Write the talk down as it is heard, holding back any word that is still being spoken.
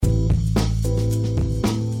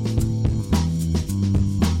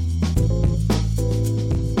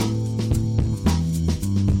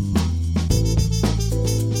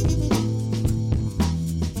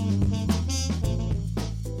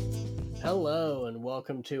Hello, and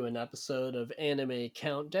welcome to an episode of Anime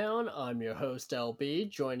Countdown. I'm your host,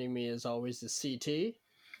 LB. Joining me, as always, is CT.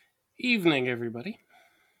 Evening, everybody.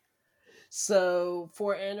 So,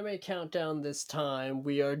 for Anime Countdown this time,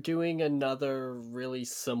 we are doing another really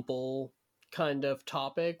simple kind of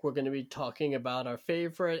topic. We're going to be talking about our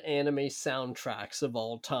favorite anime soundtracks of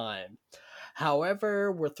all time.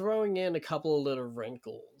 However, we're throwing in a couple of little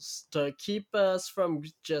wrinkles to keep us from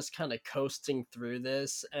just kind of coasting through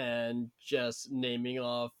this and just naming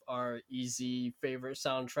off our easy favorite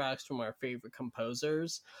soundtracks from our favorite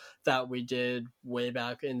composers that we did way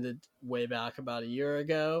back about a year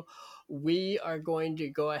ago. We are going to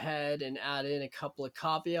go ahead and add in a couple of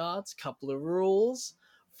caveats, couple of rules.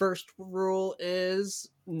 First rule is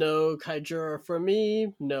no Kaijura for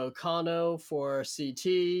me, no Kano for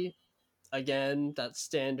CT. Again, that's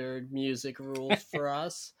standard music rules for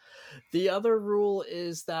us. The other rule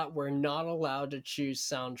is that we're not allowed to choose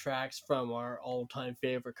soundtracks from our all-time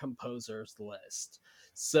favorite composers list.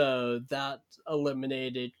 So that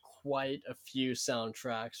eliminated quite a few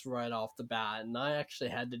soundtracks right off the bat, and I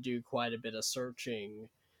actually had to do quite a bit of searching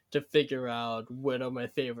to figure out what are my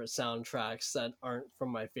favorite soundtracks that aren't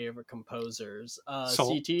from my favorite composers.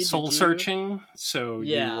 CT, did Soul you? searching. So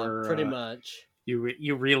you Yeah, were pretty much.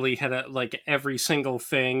 you really had like every single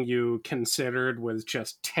thing you considered was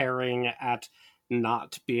just tearing at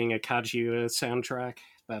not being a Kaguya soundtrack.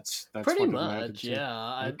 That's Pretty what it amounted much, to.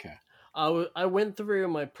 yeah. Okay. I went through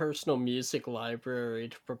my personal music library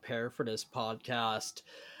to prepare for this podcast,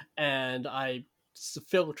 and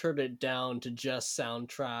filtered it down to just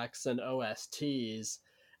soundtracks and OSTs.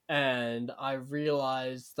 And I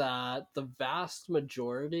realized that the vast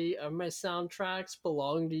majority of my soundtracks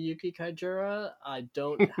belong to Yuki Kaijura. I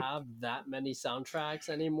don't have that many soundtracks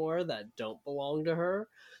anymore that don't belong to her.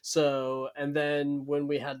 So, and then when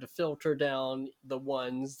we had to filter down the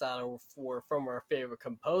ones that were from our favorite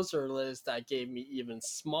composer list, that gave me even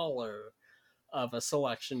smaller of a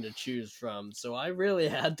selection to choose from. So I really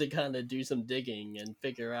had to kind of do some digging and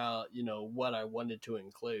figure out, what I wanted to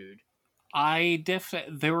include.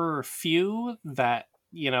 There were a few that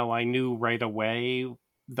I knew right away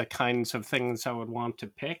the kinds of things I would want to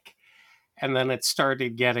pick, and then it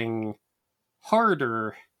started getting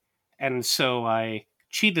harder. And so I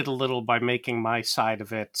cheated a little by making my side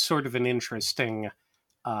of it sort of an interesting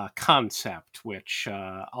concept, which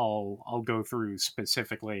I'll go through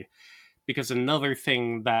specifically. Because another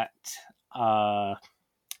thing that uh,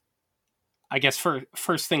 I guess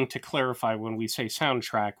first thing to clarify, when we say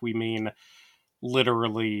soundtrack, we mean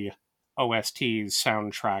literally OSTs,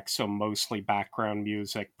 soundtracks, so mostly background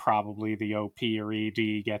music. Probably the OP or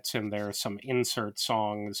ED gets in there, some insert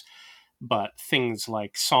songs, but things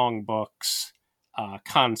like songbooks,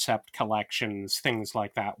 concept collections, things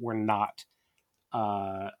like that were not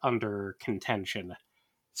under contention.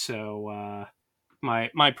 So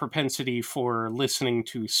my propensity for listening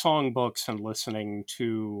to songbooks and listening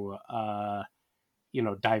to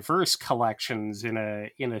diverse collections in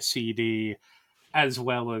a CD, as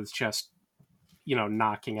well as just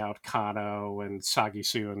knocking out Kano and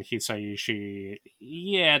Sagisu and Hisaishi,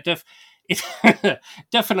 it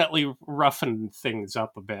definitely roughened things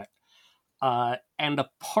up a bit. And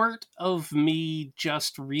a part of me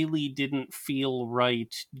just really didn't feel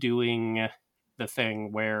right doing the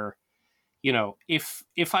thing where,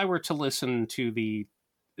 if I were to listen to the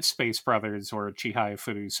Space Brothers or Chihaya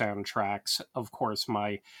Furu soundtracks, of course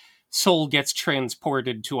my soul gets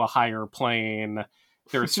transported to a higher plane.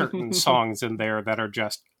 There are certain songs in there that are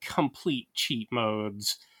just complete cheat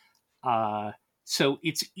modes. Uh, so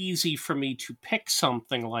it's easy for me to pick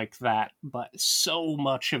something like that, but so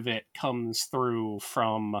much of it comes through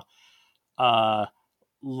from uh,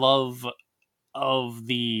 love of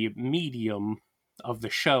the medium of the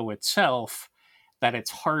show itself that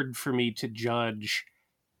it's hard for me to judge,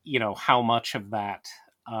 how much of that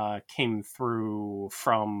came through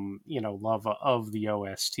from, love of the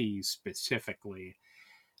OST specifically.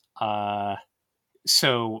 Uh,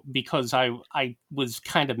 so because I was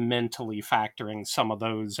kind of mentally factoring some of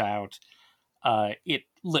those out, it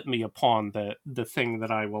lit me upon the thing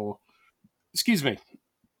that I will, excuse me,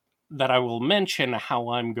 that I will mention how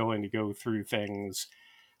I'm going to go through things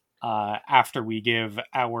after we give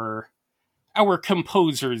our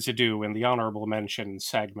composers ado in the honorable mention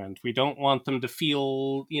segment. We don't want them to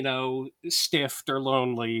feel, stiffed or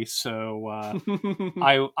lonely, so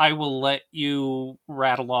I will let you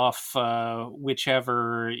rattle off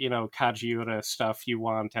whichever Kajiura stuff you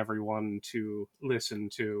want everyone to listen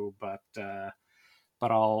to, but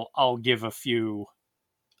I'll give a few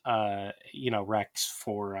recs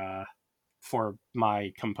for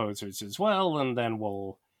my composers as well, and then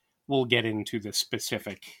we'll get into the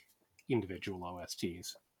specific individual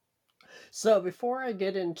OSTs. So before I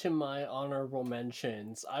get into my honorable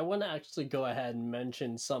mentions, I want to actually go ahead and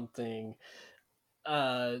mention something.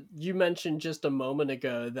 You mentioned just a moment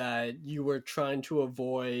ago that you were trying to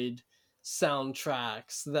avoid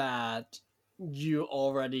soundtracks that you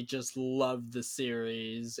already just loved the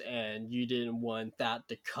series and you didn't want that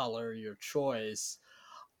to color your choice.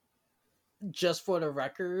 Just for the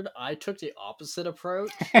record, I took the opposite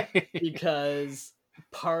approach because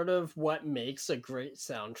part of what makes a great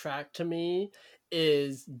soundtrack to me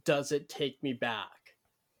is, does it take me back?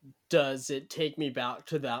 Does it take me back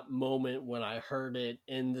to that moment when I heard it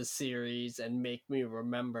in the series and make me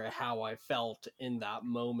remember how I felt in that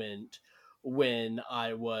moment when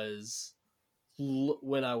I was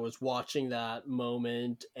watching that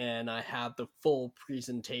moment and I had the full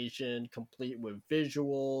presentation complete with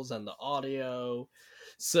visuals and the audio.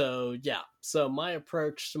 So yeah, so my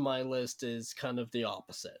approach to my list is kind of the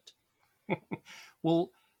opposite.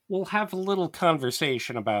 We'll have a little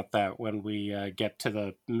conversation about that when we get to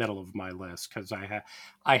the middle of my list, because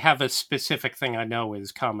I have a specific thing I know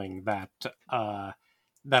is coming that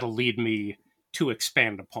that'll lead me to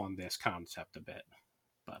expand upon this concept a bit.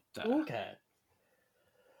 But Okay.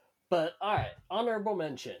 But all right, honorable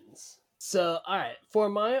mentions. So, all right, for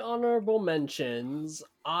my honorable mentions,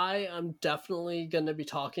 I am definitely going to be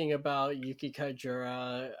talking about Yuki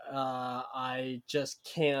Kaijura. I just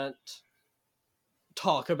can't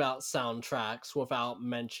talk about soundtracks without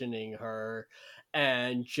mentioning her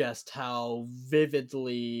and just how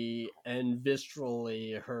vividly and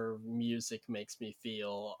viscerally her music makes me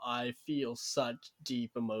feel. I feel such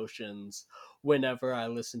deep emotions whenever I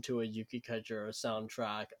listen to a Yuki Kaijura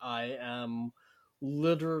soundtrack. I am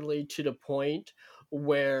literally to the point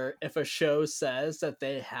where if a show says that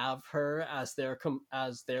they have her as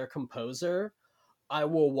their composer, I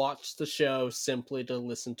will watch the show simply to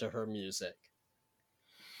listen to her music.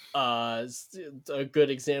 A good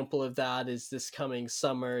example of that is this coming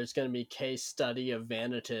summer is going to be Case Study of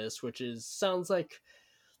Vanitas, which sounds like,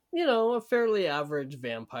 a fairly average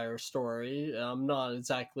vampire story. I'm not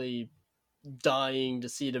exactly dying to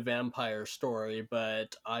see the vampire story,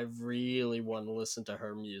 but I really want to listen to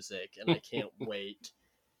her music, and I can't wait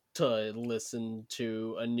to listen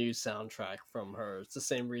to a new soundtrack from her. It's the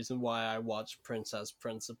same reason why I watched Princess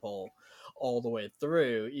Principal all the way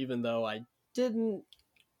through, even though I didn't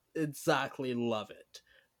exactly love it,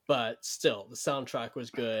 but still the soundtrack was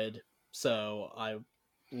good, so I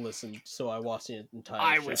watched the entire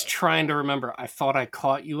I show. was trying to remember. I thought I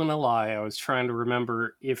caught you in a lie. I was trying to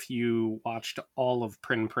remember if you watched all of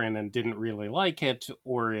Prin Prin and didn't really like it,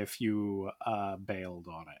 or if you bailed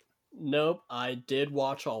on it. Nope, I did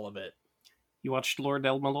watch all of it. You watched Lord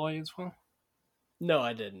El Malloy as well? No,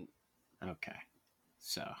 I didn't. Okay.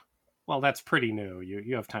 So, well, that's pretty new.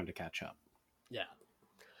 You have time to catch up. Yeah.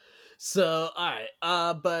 So, alright,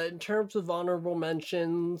 but in terms of honorable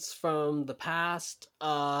mentions from the past,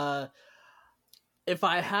 if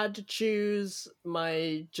I had to choose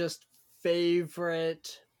my just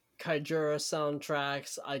favorite Kaijura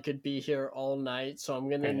soundtracks, I could be here all night, so I'm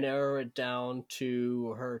going to narrow it down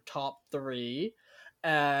to her top 3.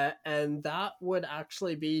 And that would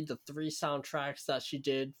actually be the 3 soundtracks that she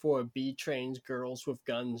did for B Train's Girls with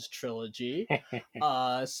Guns trilogy.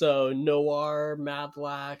 So Noir,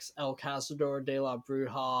 Madlax, El Cazador de la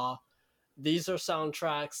Bruja. These are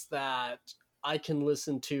soundtracks that I can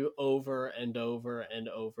listen to over and over and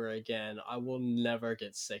over again. I will never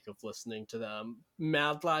get sick of listening to them.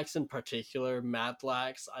 Madlax in particular,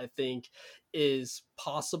 Madlax I think is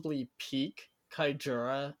possibly peak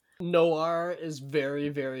Kaijura. Noir is very,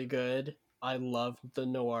 very good. I love the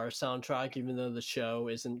Noir soundtrack, even though the show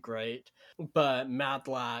isn't great. But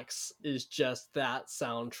Madlax is just that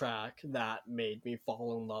soundtrack that made me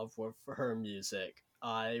fall in love with her music.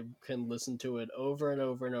 I can listen to it over and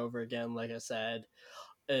over and over again, like I said.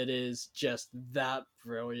 It is just that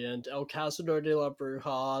brilliant. El Cazador de la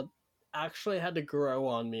Bruja actually had to grow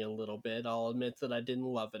on me a little bit. I'll admit that I didn't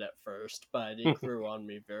love it at first, but it grew on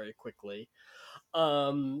me very quickly.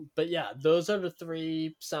 But yeah, those are the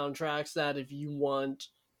 3 soundtracks that if you want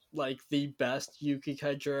like the best Yuki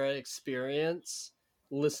Kaijura experience,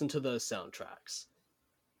 listen to those soundtracks.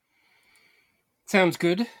 Sounds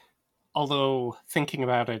good. Although, thinking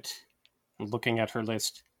about it and looking at her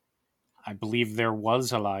list, I believe there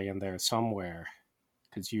was a lie in there somewhere,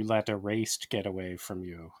 because you let Erased get away from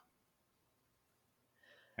you.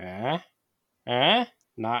 Didn't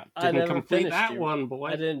complete that one, boy.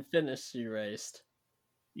 I didn't finish Erased.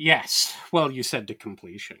 Yes. Well, you said to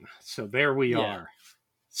completion. So there we are.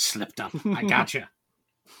 Slipped up. I gotcha.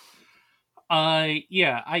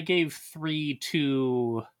 Yeah, I gave 3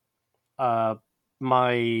 to uh,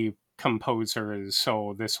 my composers,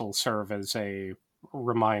 so this will serve as a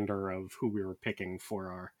reminder of who we were picking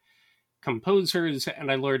for our composers,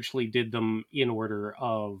 and I largely did them in order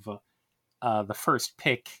of the first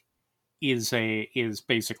pick is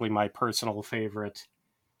basically my personal favorite.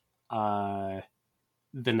 Uh,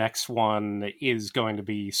 the next one is going to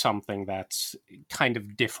be something that's kind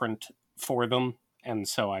of different for them, and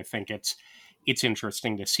so I think it's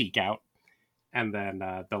interesting to seek out. And then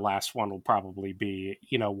the last one will probably be,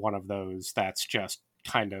 one of those that's just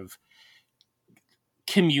kind of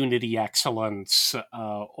community excellence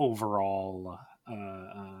overall.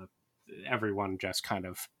 Everyone just kind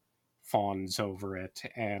of fawns over it,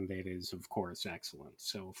 and it is, of course, excellent.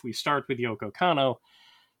 So if we start with Yoko Kanno,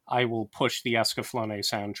 I will push the Escaflowne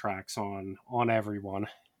soundtracks on everyone,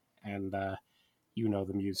 and the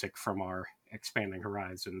music from our Expanding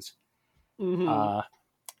Horizons. Mm-hmm.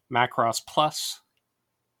 Macross Plus,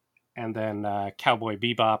 and then Cowboy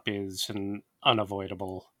Bebop is an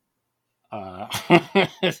unavoidable uh,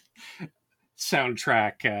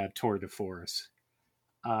 soundtrack tour de force.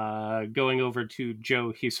 Going over to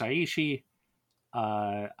Joe Hisaishi,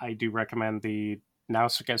 I do recommend the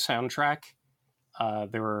Nausicaa soundtrack.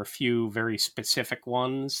 There are a few very specific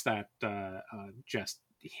ones that just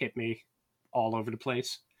hit me all over the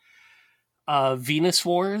place. Venus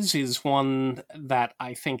Wars is one that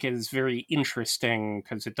I think is very interesting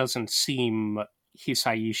because it doesn't seem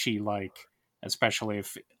Hisaishi like, especially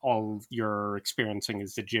if all you're experiencing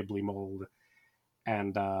is the Ghibli mold.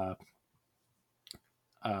 And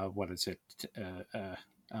what is it?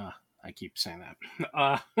 I keep saying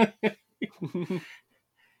that.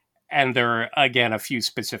 And there are again a few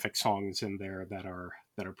specific songs in there that are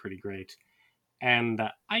pretty great. And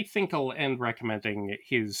I think I'll end recommending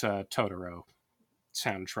his Totoro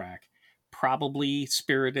soundtrack. Probably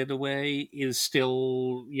Spirited Away is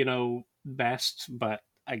still, best, but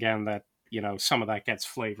again, that, some of that gets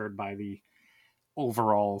flavored by the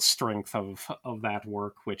overall strength of that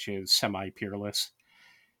work, which is semi peerless.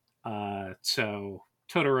 So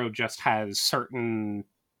Totoro just has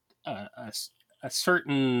a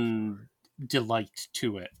certain delight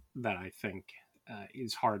to it that I think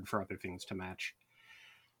is hard for other things to match.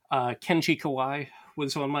 Kenji Kawai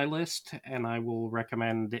was on my list, and I will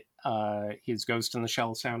recommend his Ghost in the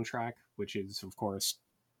Shell soundtrack, which is, of course,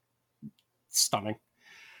 stunning.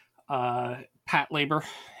 Patlabor,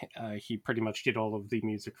 he pretty much did all of the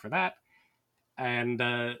music for that. And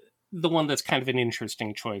the one that's kind of an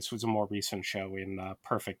interesting choice was a more recent show in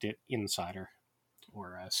Perfect Insider,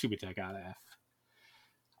 or Subitagata F.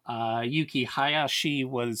 Yuki Hayashi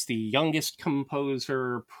was the youngest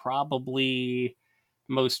composer. Probably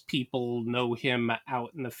most people know him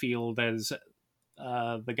out in the field as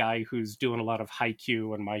the guy who's doing a lot of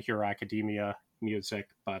Haikyuu and My Hero Academia music,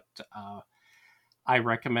 but I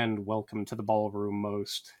recommend Welcome to the Ballroom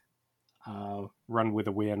most. Run with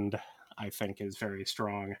the Wind, I think, is very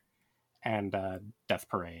strong. And Death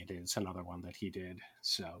Parade is another one that he did,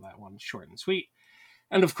 so that one's short and sweet.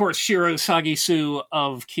 And of course, Shiro Sagisu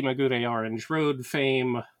of Kimagure Orange Road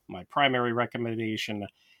fame, my primary recommendation.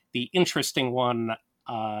 The interesting one,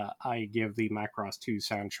 I give the Macross 2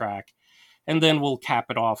 soundtrack. And then we'll cap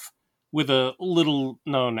it off with a little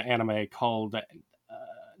known anime called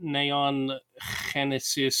Neon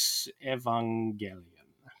Genesis Evangelion.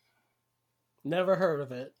 Never heard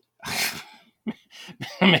of it.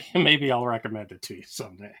 Maybe I'll recommend it to you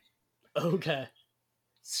someday. Okay.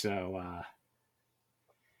 So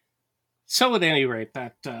at any rate,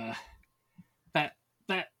 that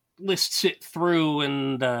lists it through,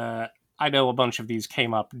 and I know a bunch of these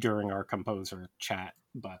came up during our composer chat,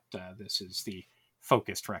 but this is the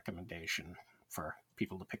focused recommendation for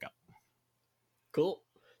people to pick up. Cool.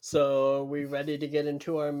 So are we ready to get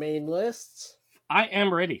into our main lists? I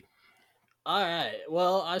am ready. All right.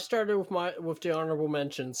 Well, I started with the honorable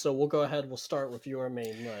mention, so we'll go ahead. We'll start with your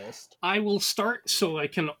main list. I will start so I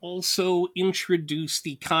can also introduce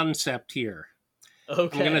the concept here.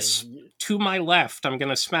 Okay. To my left, I'm going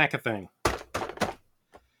to smack a thing.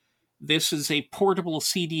 This is a portable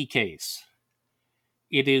CD case.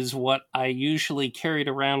 It is what I usually carried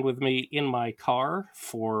around with me in my car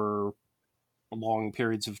for long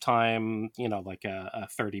periods of time, like a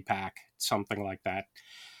 30-pack, something like that.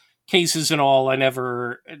 Cases and all, I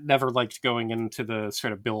never liked going into the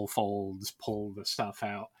sort of billfolds, pull the stuff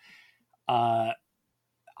out.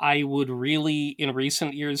 I would really, in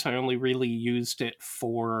recent years, I only really used it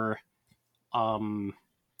for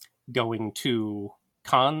going to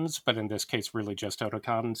cons, but in this case, really just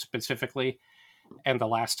Otakon specifically. And the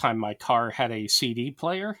last time my car had a CD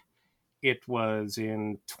player, it was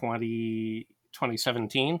in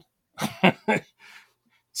 2017.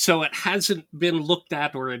 So it hasn't been looked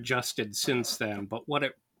at or adjusted since then. But what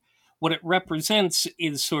it represents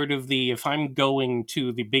is sort of the, if I'm going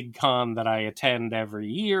to the big con that I attend every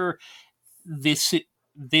year, this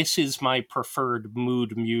this is my preferred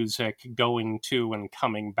mood music going to and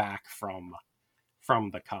coming back from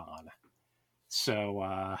the con.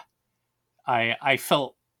 So I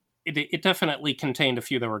felt it definitely contained a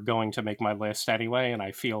few that were going to make my list anyway, and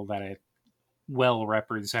I feel that it well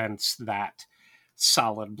represents that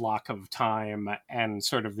solid block of time and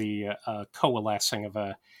sort of the coalescing of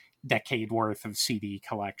a decade worth of CD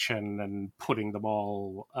collection and putting them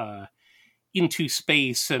all into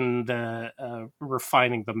space and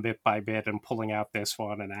refining them bit by bit and pulling out this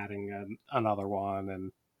one and adding another one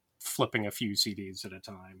and flipping a few CDs at a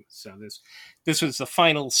time. So this was the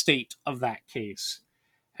final state of that case.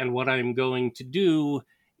 And what I'm going to do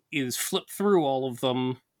is flip through all of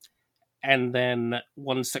them, and then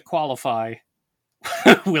ones that qualify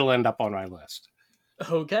will end up on my list.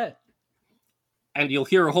 Okay. And you'll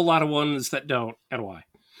hear a whole lot of ones that don't, and why.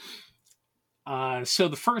 So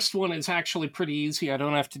the first one is actually pretty easy. I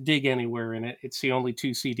don't have to dig anywhere in it. It's the only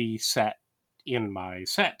 2 CD set in my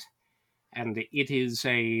set. And it is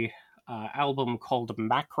a album called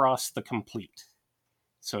Macross the Complete.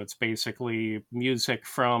 So it's basically music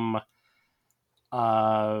from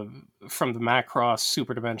the Macross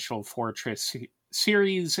Super Dimensional Fortress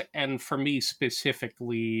series, and for me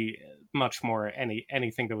specifically, much more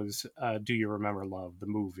anything that was Do You Remember Love, the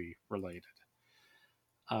movie related.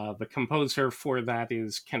 The composer for that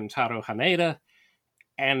is Kentaro Haneda,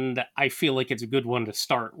 and I feel like it's a good one to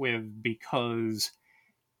start with because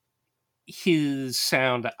his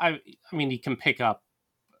sound, I mean, he can pick up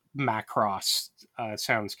Macross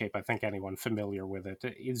soundscape. I think anyone familiar with it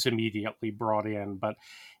is immediately brought in, but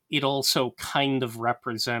it also kind of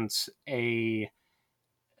represents the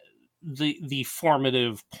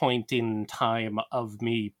formative point in time of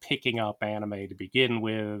me picking up anime to begin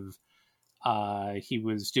with. He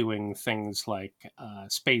was doing things like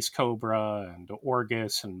Space Cobra and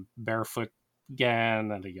Orgus and Barefoot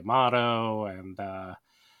Gen and a Yamato and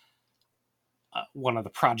one of the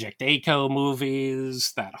Project A-ko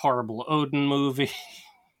movies, that horrible Odin movie.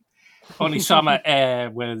 Onisama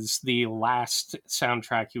was the last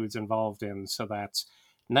soundtrack he was involved in, so that's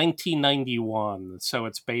 1991. So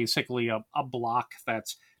it's basically a block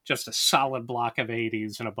that's just a solid block of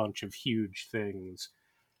 80s and a bunch of huge things.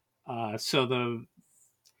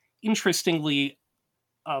 Interestingly,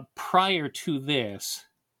 prior to this,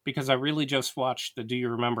 because I really just watched the Do You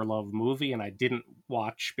Remember Love movie, and I didn't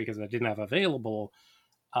watch, because I didn't have available,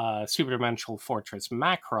 Super Dimensional Fortress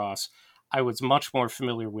Macross, I was much more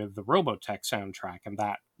familiar with the Robotech soundtrack, and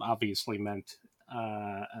that obviously meant,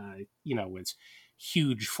 was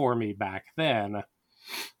huge for me back then.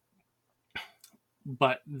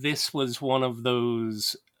 But this was one of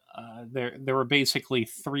those, there were basically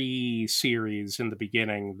 3 series in the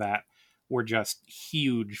beginning that were just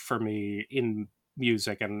huge for me in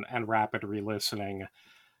music and rapid re-listening.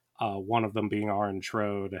 One of them being Orange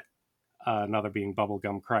Road, another being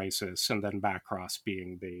Bubblegum Crisis, and then Macross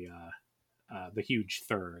being the huge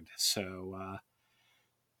third. So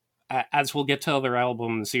as we'll get to other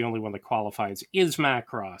albums, the only one that qualifies is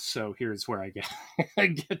Macross. So here's where I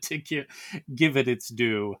get to give it its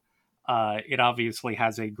due. It obviously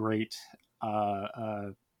has a great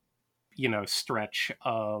stretch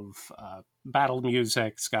of battle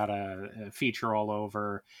music. It's got a feature all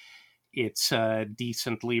over. It's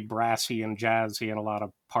decently brassy and jazzy in a lot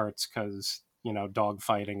of parts because,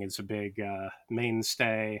 dogfighting is a big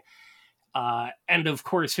mainstay. And of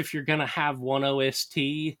course, if you're going to have one OST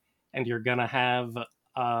and you're going to have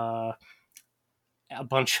a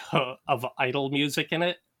bunch of idol music in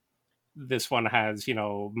it, this one has,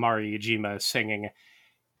 Mari Ijima singing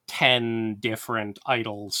 10 different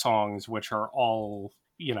idol songs, which are all,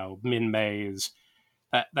 Minmei's.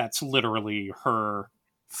 That's literally her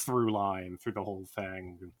through line through the whole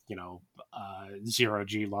thing. Zero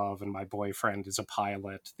G Love and My Boyfriend is a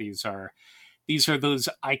Pilot. These are those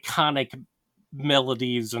iconic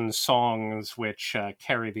melodies and songs which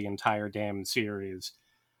carry the entire damn series.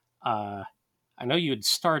 I know you had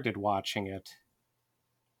started watching it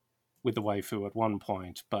with the waifu at one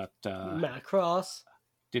point, but Macross,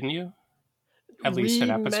 didn't you? At least an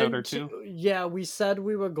episode or two? Yeah, we said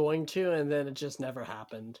we were going to, and then it just never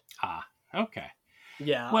happened. Ah, okay.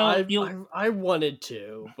 Yeah, well, I wanted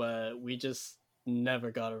to, but we just never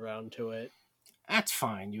got around to it. That's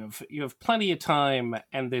fine. You have plenty of time,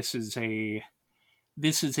 and this is a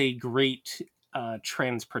great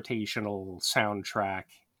transportational soundtrack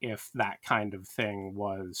if that kind of thing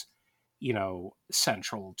was,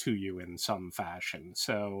 central to you in some fashion.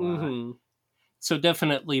 Mm-hmm. So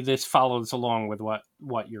definitely this follows along with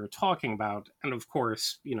what you're talking about. And of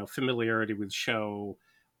course, familiarity with show,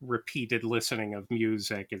 repeated listening of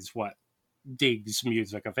music is what digs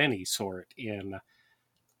music of any sort in.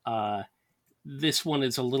 Uh, this one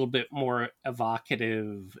is a little bit more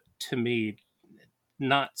evocative to me,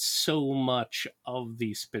 not so much of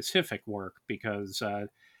the specific work, because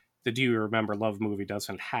the Do You Remember Love movie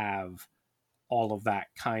doesn't have all of that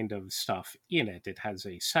kind of stuff in it. It has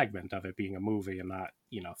a segment of it being a movie and not,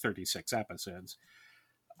 36 episodes.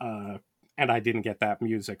 And I didn't get that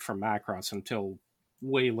music from Macross until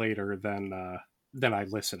way later than I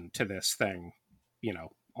listened to this thing,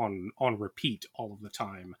 on repeat all of the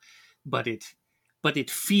time. But it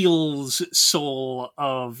feels soul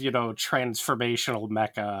of, transformational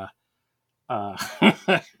mecha uh,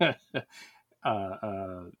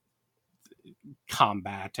 uh,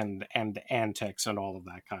 combat and antics and all of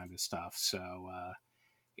that kind of stuff. So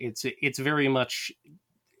it's very much,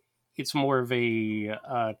 it's more of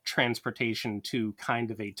a transportation to kind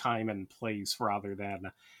of a time and place rather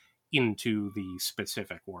than into the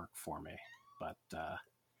specific work for me. But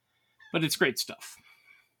it's great stuff.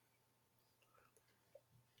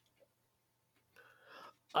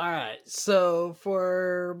 All right. So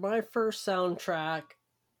for my first soundtrack,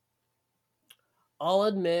 I'll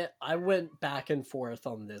admit I went back and forth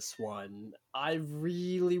on this one. I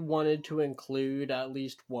really wanted to include at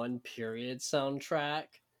least one period soundtrack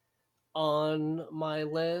on my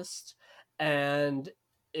list, and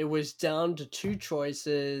it was down to two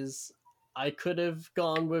choices. I could have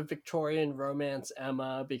gone with Victorian Romance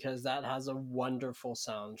Emma because that has a wonderful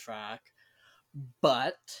soundtrack,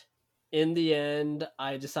 but in the end,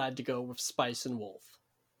 I decided to go with Spice and Wolf.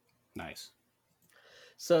 Nice.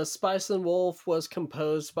 So, Spice and Wolf was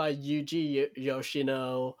composed by Yuji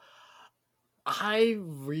Yoshino. I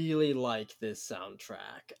really like this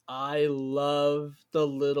soundtrack. I love the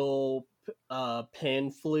little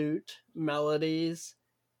pan flute melodies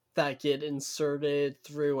that get inserted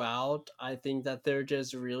throughout. I think that they're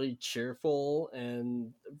just really cheerful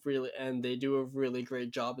and they do a really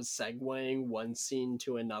great job of segueing one scene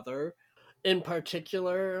to another. In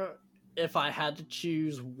particular, if I had to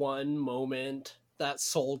choose one moment that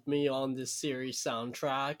sold me on this series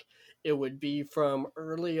soundtrack, it would be from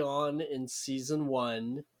early on in season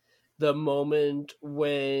 1, the moment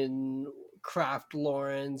when Kraft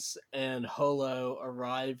Lawrence and Holo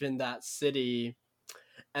arrive in that city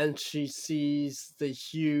and she sees the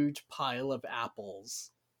huge pile of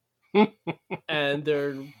apples and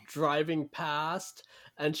they're driving past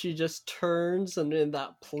and she just turns and in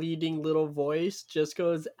that pleading little voice just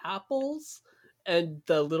goes apples, and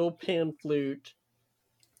the little pan flute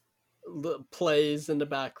plays in the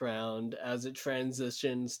background as it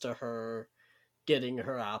transitions to her getting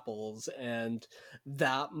her apples, and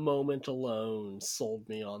that moment alone sold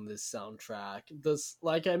me on this soundtrack. This,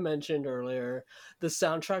 like I mentioned earlier, the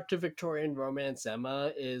soundtrack to Victorian Romance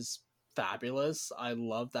Emma is fabulous. I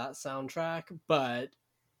love that soundtrack, but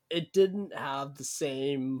it didn't have the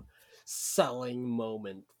same selling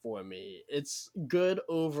moment for me. It's good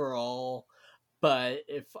overall, but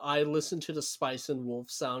if I listen to the Spice and Wolf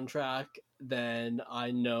soundtrack, then I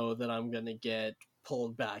know that I'm going to get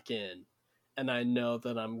pulled back in. And I know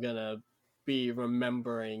that I'm going to be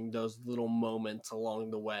remembering those little moments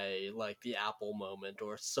along the way, like the Apple moment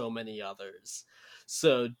or so many others.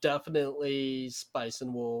 So definitely Spice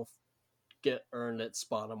and Wolf get earned its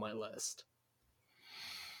spot on my list.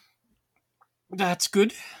 That's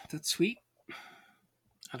good. That's sweet.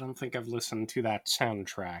 I don't think I've listened to that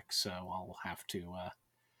soundtrack, so I'll have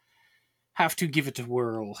to give it a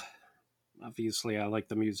whirl. Obviously, I like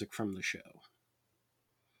the music from the show.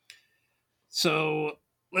 So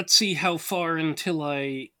let's see how far until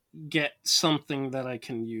I get something that I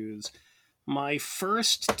can use. My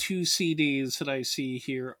first two CDs that I see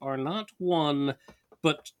here are not one,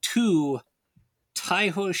 but two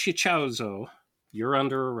Taiho Shichauzo. You're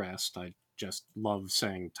under arrest. I just love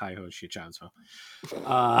saying Taiho Shichauzo.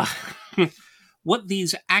 What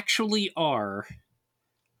these actually are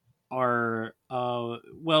well,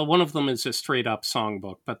 one of them is a straight up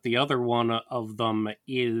songbook, but the other one of them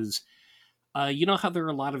is, you know how there are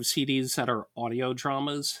a lot of CDs that are audio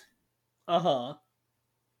dramas? Uh-huh.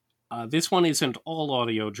 This one isn't all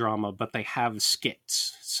audio drama, but they have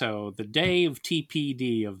skits. So the day of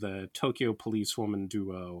TPD of the Tokyo Policewoman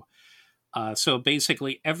duo. So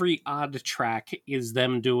basically, every odd track is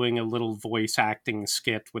them doing a little voice acting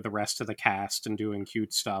skit with the rest of the cast and doing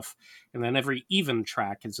cute stuff. And then every even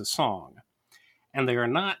track is a song. And they are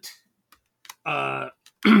not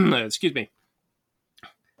excuse me,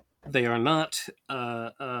 they are not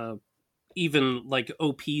even like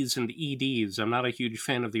OPs and EDs. I'm not a huge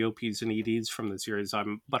fan of the OPs and EDs from the series.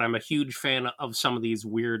 But I'm a huge fan of some of these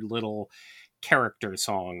weird little character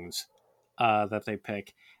songs that they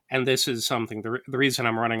pick. And this is something. The reason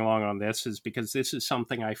I'm running along on this is because this is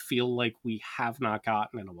something I feel like we have not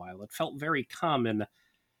gotten in a while. It felt very common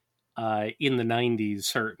in the '90s,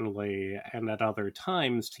 certainly, and at other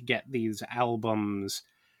times to get these albums.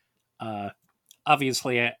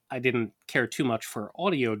 Obviously, I didn't care too much for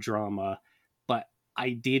audio drama, but I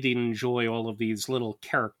did enjoy all of these little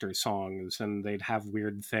character songs, and they'd have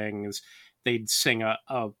weird things. They'd sing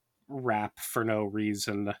a rap for no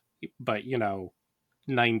reason, but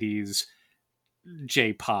 90s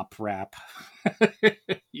J-pop rap.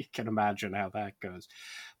 You can imagine how that goes.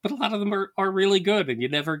 But a lot of them are really good, and you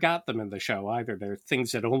never got them in the show either. They're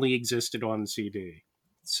things that only existed on CD.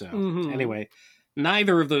 So, anyway,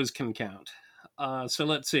 neither of those can count. So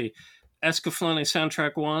let's see. Escaflowne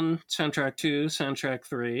Soundtrack 1, Soundtrack 2, Soundtrack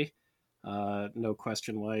 3. No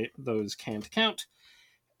question why those can't count.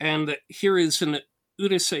 And here is an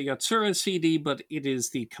Urusei Yatsura CD, but it is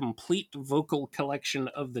the complete vocal collection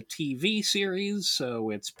of the TV series, so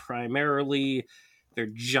it's primarily their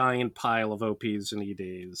giant pile of OPs and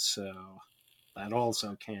EDs, so that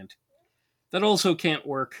also can't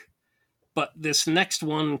work. But this next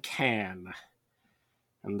one can.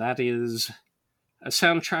 And that is a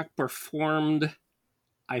soundtrack performed.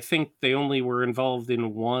 I think they only were involved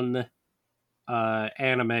in one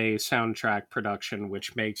anime soundtrack production,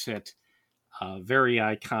 which makes it very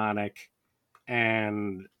iconic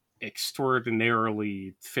and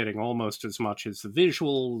extraordinarily fitting, almost as much as the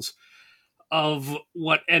visuals of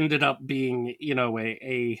what ended up being,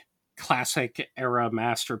 a classic era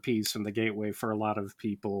masterpiece and the gateway for a lot of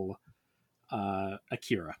people,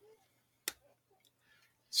 Akira.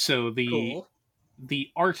 So Cool. the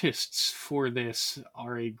artists for this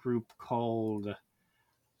are a group called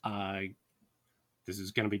this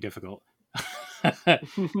is going to be difficult.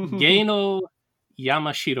 Geino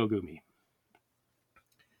Yamashirogumi.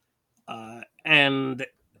 And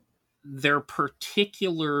their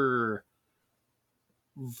particular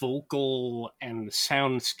vocal and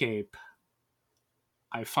soundscape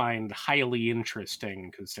I find highly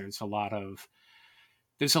interesting because there's a lot of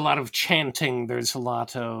chanting, there's a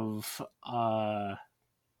lot of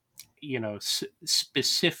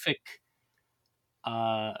specific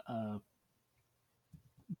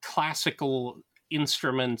classical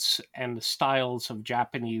instruments and styles of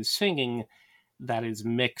Japanese singing that is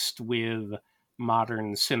mixed with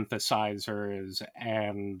modern synthesizers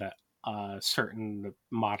and certain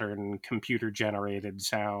modern computer generated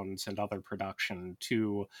sounds and other production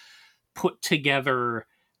to put together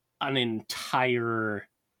an entire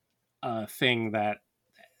thing that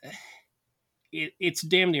it's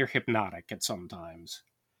damn near hypnotic at sometimes.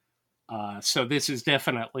 So this is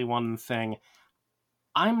definitely one thing.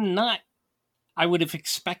 I would have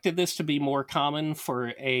expected this to be more common for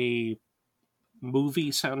a movie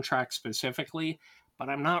soundtrack specifically, but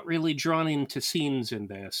I'm not really drawn into scenes in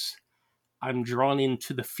this. I'm drawn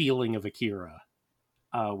into the feeling of Akira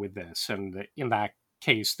with this, and in that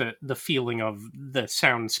case, the feeling of the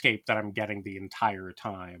soundscape that I'm getting the entire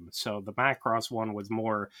time. So the Macross one was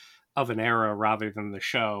more of an era rather than the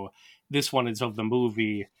show. This one is of the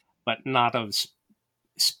movie, but not of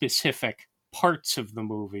specific parts of the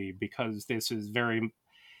movie, because this is very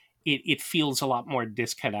it feels a lot more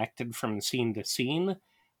disconnected from scene to scene,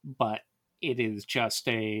 but it is just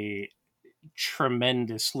a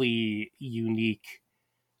tremendously unique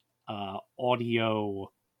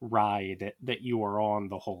audio ride that you are on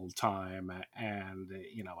the whole time, and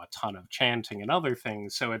a ton of chanting and other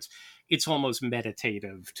things, so it's almost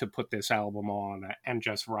meditative to put this album on and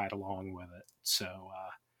just ride along with it. So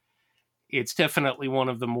it's definitely one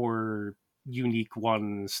of the more unique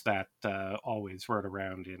ones that always rode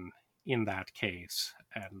around in that case.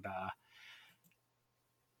 And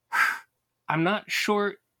I'm not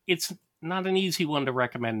sure, it's not an easy one to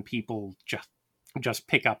recommend people just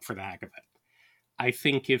pick up for the heck of it. I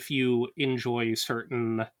think if you enjoy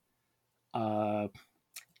certain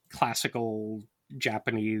classical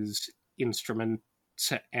Japanese instruments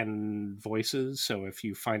and voices, so if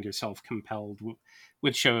you find yourself compelled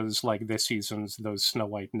with shows like this season's Those Snow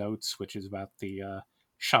White Notes, which is about the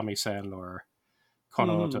shamisen, or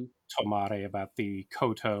Kono Tomare about the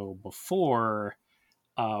koto before,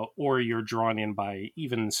 or you're drawn in by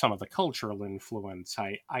even some of the cultural influence,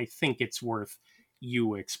 I think it's worth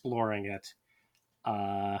you exploring it.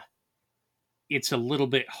 It's a little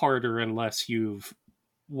bit harder unless you've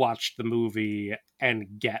watched the movie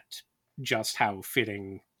and get just how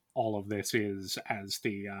fitting all of this is as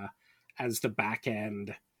the back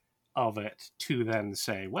end of it, to then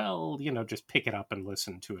say, well, just pick it up and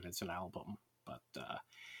listen to it as an album. But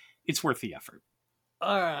it's worth the effort.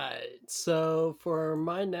 All right, so for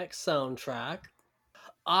my next soundtrack,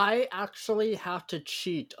 I actually have to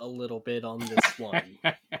cheat a little bit on this one.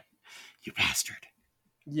 You bastard.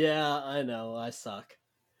 Yeah, I know, I suck.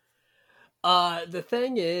 The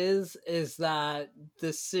thing is that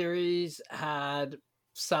the series had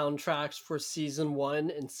soundtracks for season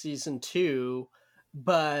 1 and season 2,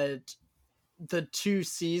 but the 2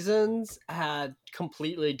 seasons had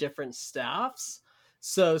completely different staffs.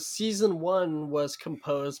 So season 1 was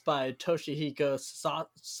composed by Toshihiko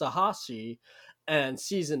Sahashi, and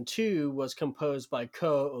season 2 was composed by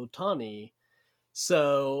Ko Otani.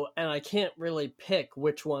 So, and I can't really pick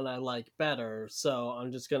which one I like better, so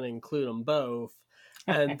I'm just going to include them both.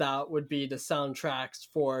 And that would be the soundtracks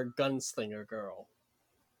for Gunslinger Girl.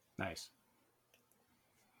 Nice.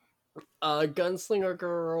 Gunslinger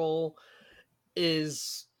Girl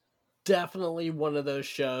is definitely one of those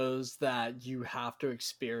shows that you have to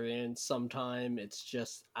experience sometime. It's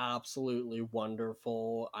just absolutely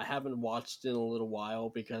wonderful. I haven't watched it in a little while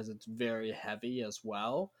because it's very heavy as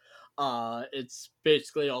well. It's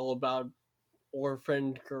basically all about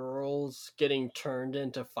orphaned girls getting turned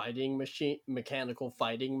into mechanical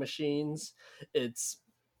fighting machines. It's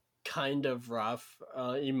kind of rough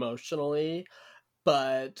emotionally,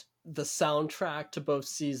 but the soundtrack to both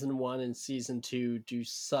season 1 and season 2 do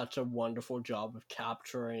such a wonderful job of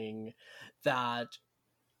capturing that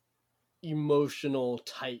emotional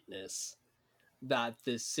tightness that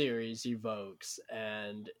this series evokes,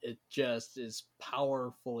 and it just is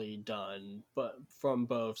powerfully done, but from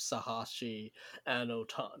both Sahashi and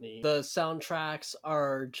Otani. The soundtracks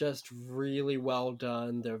are just really well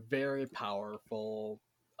done. They're very powerful.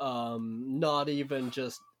 Not even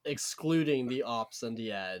just excluding the ops and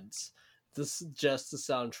the eds. Just the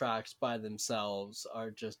soundtracks by themselves are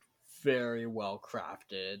just very well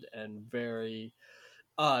crafted and very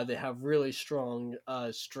they have really strong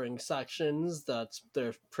string sections.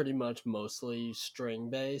 They're pretty much mostly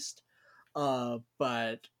string based.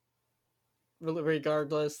 But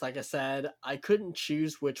regardless, like I said, I couldn't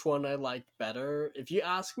choose which one I liked better. If you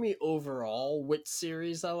ask me overall which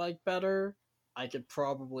series I like better, I could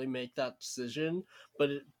probably make that decision.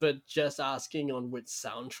 But just asking on which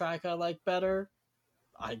soundtrack I like better,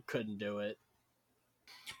 I couldn't do it.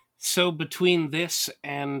 So between this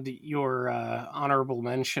and your honorable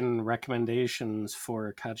mention recommendations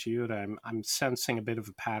for Kajiura, I'm sensing a bit of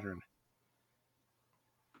a pattern.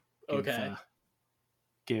 Okay.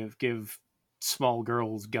 Give small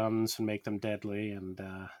girls guns and make them deadly, and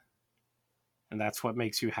that's what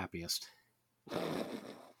makes you happiest.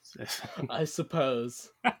 I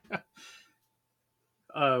suppose.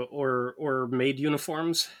 Or maid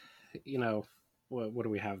uniforms. What do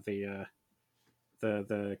we have?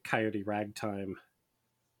 The Coyote Ragtime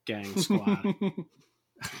gang squad.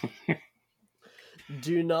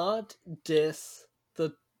 Do not diss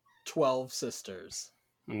the 12 Sisters.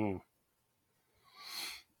 Mm.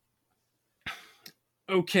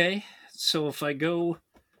 Okay, so if I go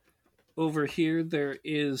over here, there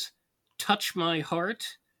is Touch My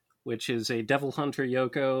Heart, which is a Devil Hunter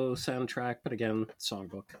Yoko soundtrack, but again,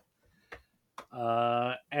 songbook.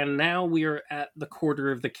 And now we are at the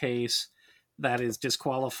quarter of the case that is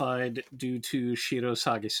disqualified due to Shiro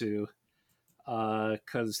Sagisu,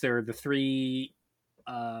 because there are the 3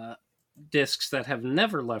 discs that have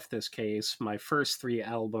never left this case. My first 3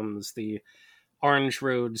 albums, the Orange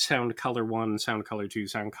Road, Sound Color 1, Sound Color 2,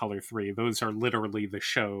 Sound Color 3, those are literally the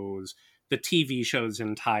TV show's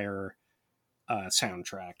entire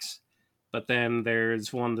soundtracks. But then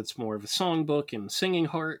there's one that's more of a songbook in Singing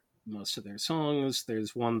Heart, most of their songs.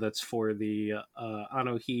 There's one that's for the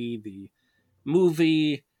Anohi, the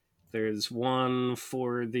movie. There's one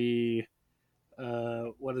for the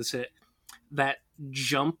what is it? That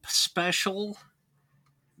Jump special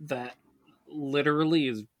that literally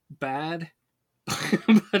is bad.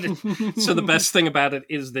 So the best thing about it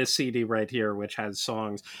is this CD right here, which has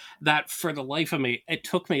songs that, for the life of me, it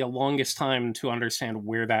took me a longest time to understand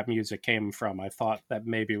where that music came from. I thought that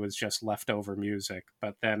maybe it was just leftover music,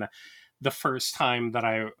 but then the first time that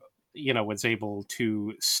I was able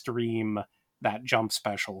to stream that Jump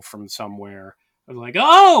special from somewhere, I was like,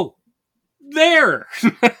 oh, there.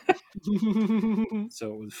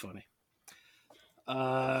 So it was funny.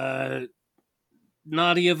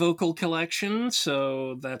 Nadia vocal collection,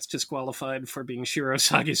 so that's disqualified for being Shiro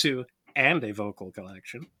Sagisu and a vocal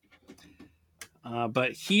collection.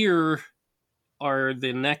 But here are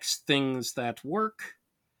the next things that work.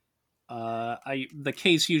 The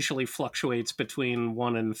case usually fluctuates between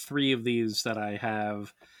 1 and 3 of these that I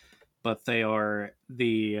have, but they are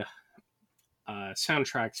the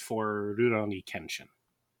soundtracks for Rurouni Kenshin.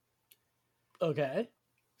 Okay.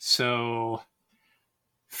 So,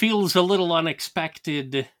 feels a little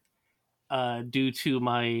unexpected due to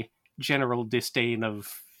my general disdain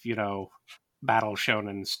of, battle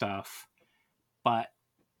shonen stuff. But,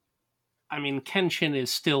 I mean, Kenshin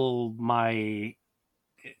is still my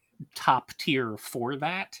top tier for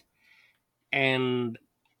that. And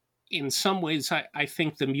in some ways, I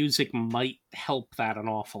think the music might help that an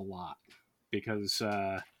awful lot. Because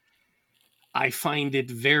I find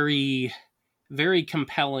it very, very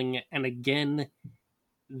compelling. And again,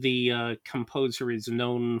 the composer is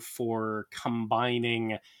known for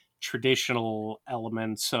combining traditional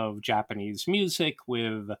elements of Japanese music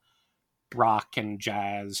with rock and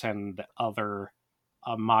jazz and other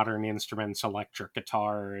modern instruments, electric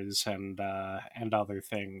guitars, and other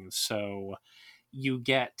things. So you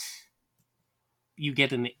get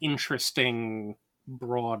an interesting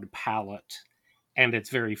broad palette, and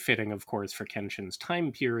it's very fitting, of course, for Kenshin's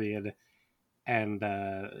time period. And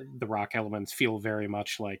the rock elements feel very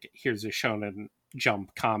much like here's a Shonen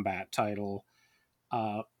Jump combat title,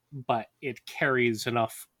 but it carries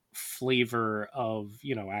enough flavor of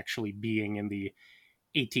actually being in the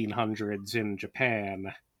 1800s in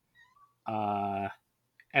Japan.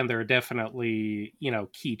 And there are definitely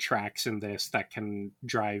key tracks in this that can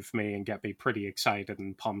drive me and get me pretty excited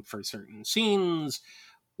and pumped for certain scenes,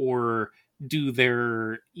 or do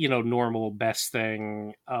their normal best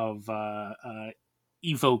thing of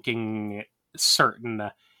evoking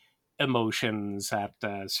certain emotions at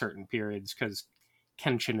certain periods, because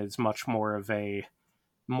Kenshin is much more of a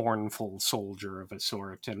mournful soldier of a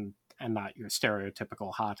sort, and not your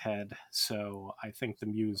stereotypical hothead. So I think the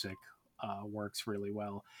music works really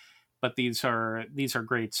well. But these are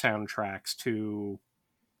great soundtracks to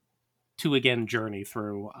again journey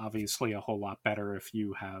through. Obviously, a whole lot better if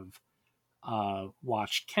you have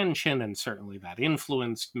watched Kenshin, and certainly that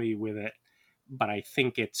influenced me with it. But I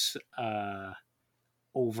think it's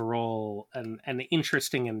overall an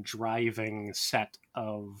interesting and driving set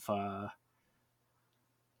of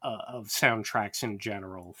soundtracks in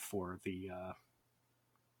general for the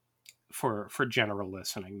for general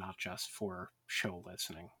listening, not just for show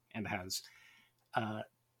listening, and has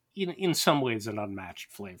in some ways an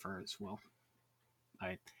unmatched flavor as well.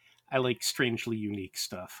 I like strangely unique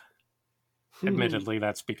stuff. Admittedly,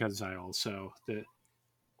 that's because I also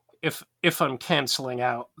if I'm canceling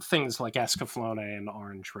out things like Escaflowne and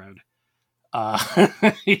Orange Road,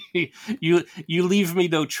 you leave me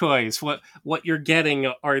no choice. What you're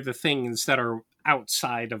getting are the things that are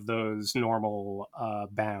outside of those normal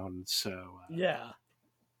bounds. So yeah.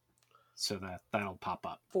 So that'll pop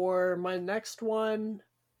up. For my next one,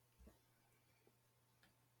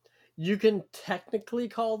 you can technically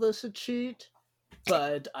call this a cheat,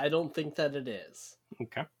 but I don't think that it is.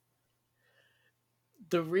 Okay.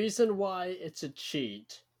 The reason why it's a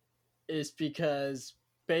cheat is because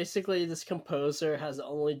basically this composer has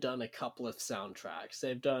only done a couple of soundtracks.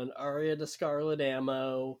 They've done Aria to Scarlet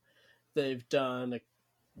Ammo, they've done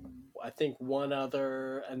I think one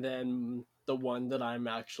other, and then the one that I'm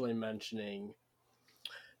actually mentioning.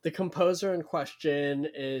 The composer in question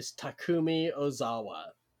is Takumi Ozawa.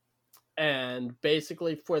 And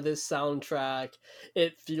basically, for this soundtrack,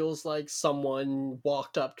 it feels like someone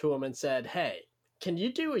walked up to him and said, "Hey, can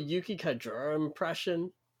you do a Yuki Kajura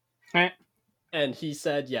impression?" And he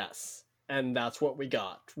said yes. And that's what we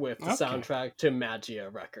got with the soundtrack to Magia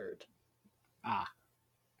Record.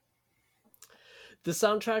 The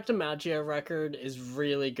soundtrack to Magia Record is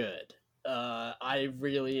really good. I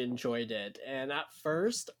really enjoyed it. And at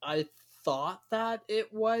first, I thought that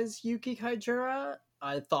it was Yuki Kaijura.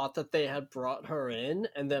 I thought that they had brought her in,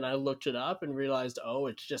 and then I looked it up and realized, oh,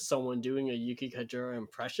 it's just someone doing a Yuki Kaijura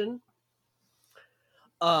impression.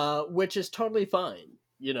 Which is totally fine.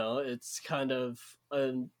 It's kind of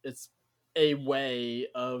it's a way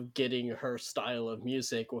of getting her style of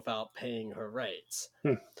music without paying her rates.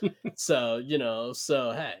 So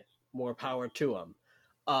hey, more power to them.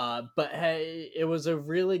 But hey, it was a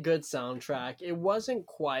really good soundtrack. It wasn't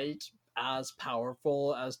quite as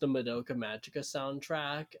powerful as the Madoka Magica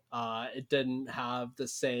soundtrack. It didn't have the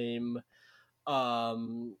same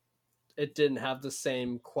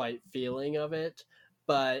quite feeling of it,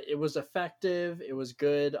 but it was effective. It was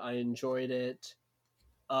good. I enjoyed it.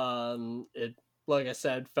 It, like I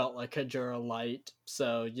said, felt like Kajura Light,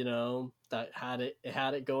 so that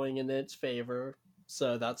had it going in its favor.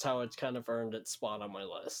 So that's how it's kind of earned its spot on my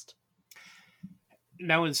list.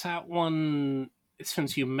 Now, is that one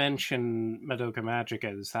since you mentioned Madoka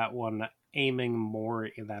Magica, is that one aiming more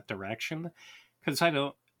in that direction? Because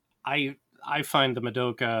I find the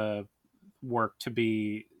Madoka work to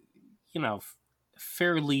be,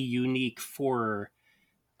 fairly unique for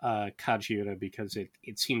Kajiura, because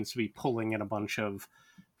it seems to be pulling in a bunch of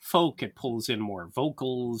folk. It pulls in more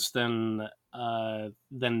vocals than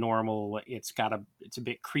normal. It's a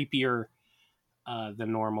bit creepier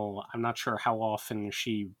than normal. I'm not sure how often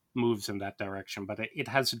she moves in that direction, but it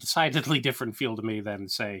has a decidedly different feel to me than,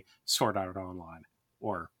 say, Sword Art Online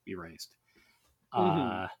or Erased.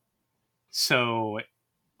 Mm-hmm. So,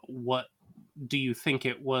 what do you think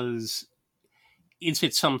it was? Is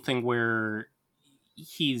it something where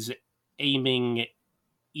he's aiming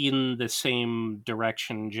in the same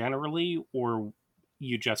direction generally, or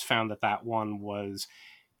you just found that one was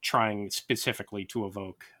trying specifically to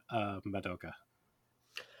evoke Madoka?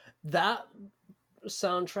 That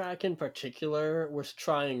soundtrack in particular was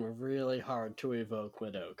trying really hard to evoke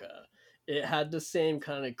Madoka. It had the same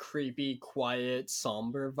kind of creepy, quiet,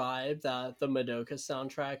 somber vibe that the Madoka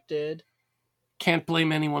soundtrack did. Can't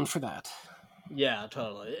blame anyone for that. Yeah,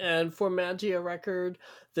 totally. And for Magia Record,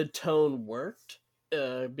 the tone worked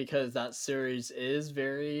because that series is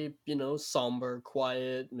very, somber,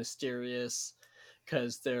 quiet, mysterious,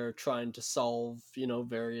 because they're trying to solve,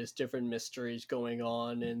 various different mysteries going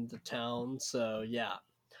on in the town. So, yeah.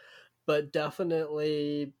 But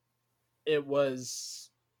definitely, it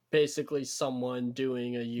was basically someone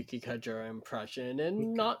doing a Yuki Kajura impression and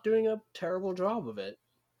Okay. not doing a terrible job of it.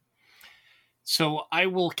 So I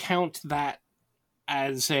will count that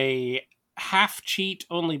as a half cheat,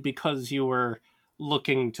 only because you were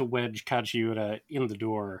looking to wedge Kajiura in the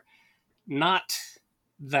door. Not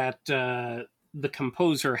that the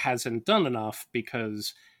composer hasn't done enough,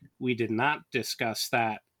 because we did not discuss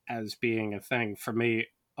that as being a thing. For me,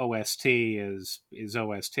 OST is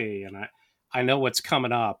OST, and I know what's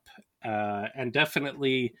coming up, and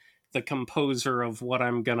definitely the composer of what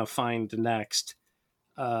I'm gonna find next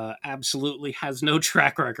absolutely has no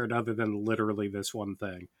track record other than literally this one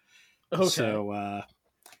thing. Okay. So,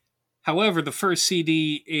 however, the first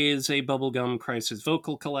CD is a Bubblegum Crisis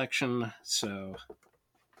vocal collection, so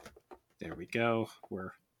there we go.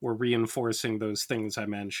 We're reinforcing those things I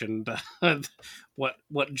mentioned.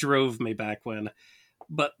 what drove me back when.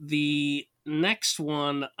 But the next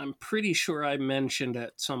one, I'm pretty sure I mentioned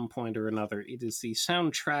at some point or another. It is the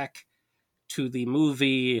soundtrack to the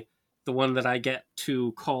movie, the one that I get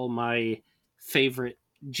to call my favorite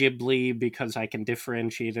Ghibli, because I can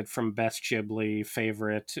differentiate it from best Ghibli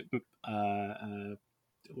favorite.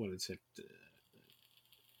 What is it?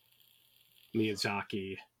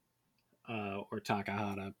 Miyazaki or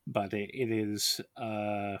Takahata, but it is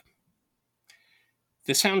the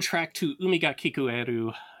soundtrack to Umi ga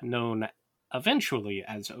Kikueru, known eventually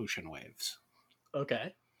as Ocean Waves.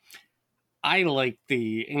 Okay. I like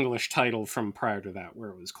the English title from prior to that, where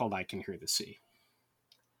it was called I Can Hear the Sea.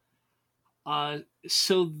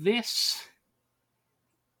 So this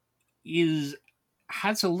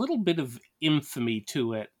has a little bit of infamy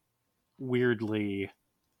to it, weirdly,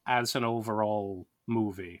 as an overall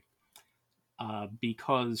movie.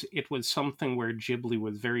 Because it was something where Ghibli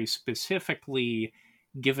was very specifically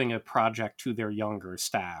giving a project to their younger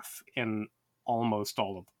staff in almost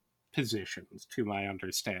all of positions, to my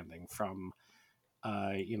understanding, from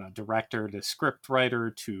director to script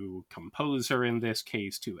writer to composer, in this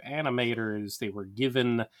case, to animators. They were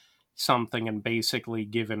given something and basically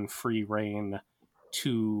given free rein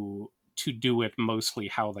to do it mostly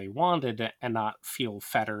how they wanted, and not feel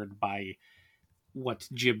fettered by what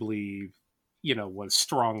Ghibli, was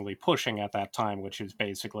strongly pushing at that time, which is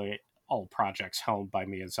basically all projects held by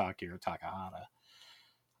Miyazaki or Takahata.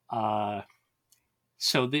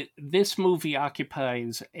 So this movie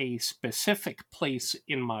occupies a specific place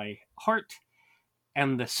in my heart,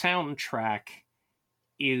 and the soundtrack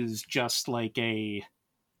is just like a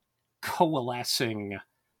coalescing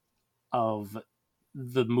of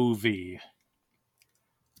the movie.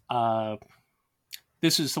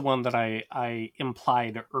 This is the one that I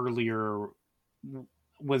implied earlier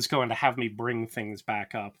was going to have me bring things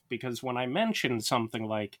back up, because when I mentioned something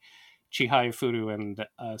like Chihaya Furu and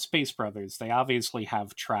Space Brothers, they obviously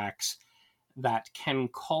have tracks that can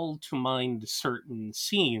call to mind certain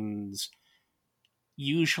scenes,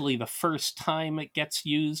 usually the first time it gets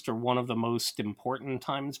used or one of the most important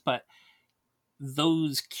times, but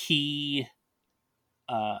those key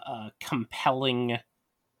compelling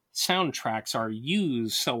soundtracks are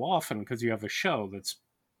used so often because you have a show that's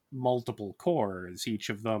multiple cores. Each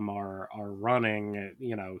of them are running,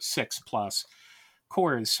 6+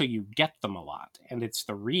 cores, so you get them a lot. And it's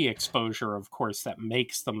the re-exposure, of course, that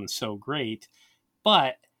makes them so great.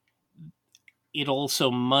 But it also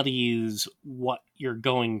muddies what you're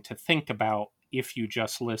going to think about if you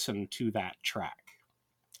just listen to that track.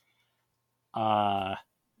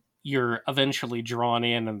 You're eventually drawn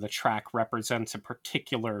in, and the track represents a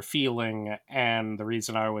particular feeling. And the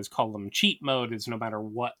reason I always call them cheat mode is no matter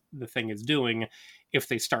what the thing is doing, if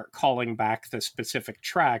they start calling back the specific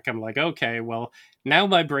track, I'm like, okay, well, now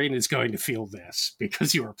my brain is going to feel this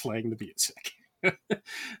because you are playing the music.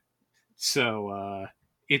 So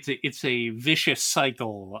it's a vicious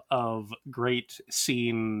cycle of great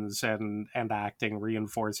scenes and acting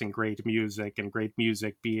reinforcing great music, and great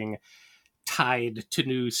music being tied to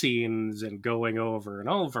new scenes and going over and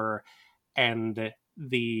over. And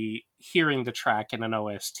the hearing the track in an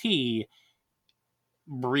OST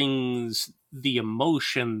brings the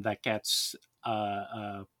emotion that gets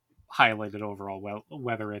highlighted overall, well,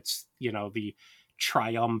 whether it's, you know, the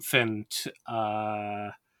triumphant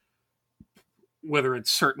whether it's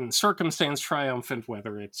certain circumstance triumphant,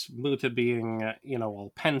 whether it's Muta being, you know,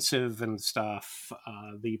 all pensive and stuff,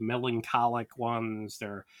 the melancholic ones.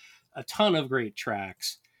 There are a ton of great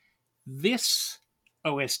tracks. This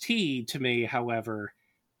OST, to me, however,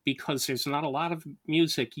 because there's not a lot of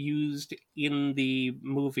music used in the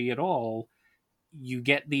movie at all, you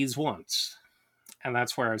get these once. And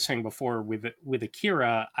that's where I was saying before, with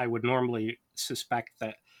Akira, I would normally suspect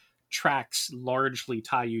that tracks largely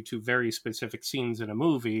tie you to very specific scenes in a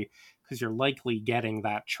movie, because you're likely getting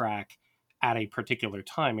that track at a particular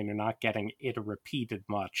time and you're not getting it repeated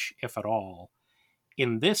much, if at all.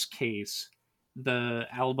 In this case, the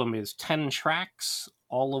album is 10 tracks.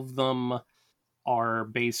 All of them are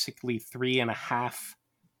basically 3.5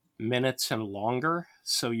 minutes and longer,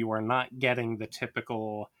 so you are not getting the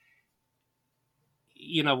typical,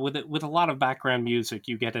 you know, with a lot of background music,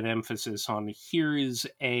 you get an emphasis on here's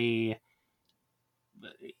a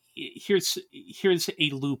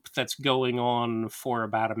loop that's going on for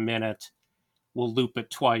about a minute. We'll loop it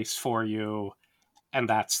twice for you, and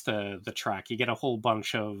that's the track. You get a whole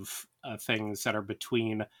bunch of things that are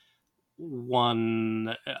between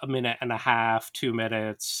a minute and a half, 2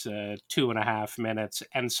 minutes, 2.5 minutes,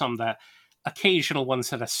 and some that occasional ones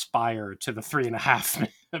that aspire to the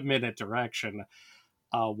 3.5 minute direction.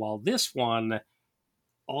 While this one,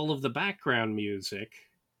 all of the background music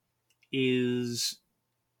it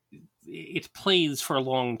plays for a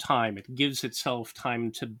long time. It gives itself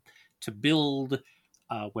time to build.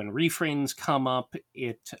 When refrains come up,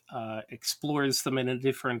 it explores them in a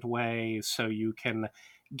different way, so you can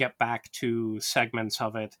get back to segments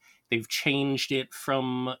of it. They've changed it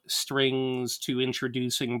from strings to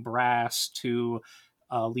introducing brass to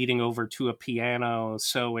leading over to a piano,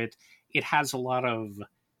 so it has a lot of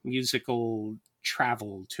musical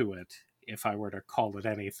travel to it, if I were to call it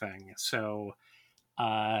anything. So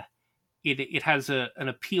it has an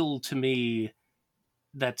appeal to me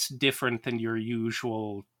that's different than your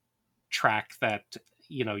usual track that,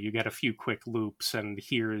 you know, you get a few quick loops and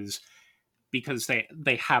here's, because they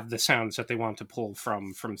have the sounds that they want to pull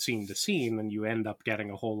from scene to scene, and you end up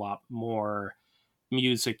getting a whole lot more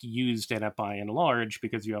music used in it by and large,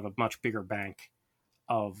 because you have a much bigger bank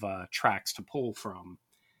of tracks to pull from.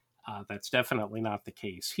 That's definitely not the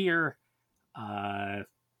case here.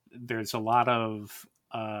 There's a lot of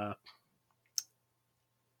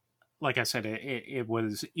like I said, it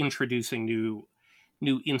was introducing new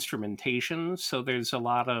instrumentation, so there's a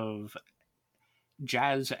lot of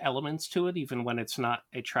jazz elements to it, even when it's not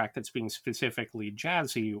a track that's being specifically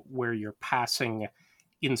jazzy, where you're passing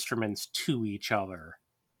instruments to each other,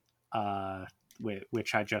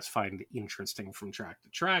 which I just find interesting from track to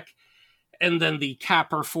track. And then the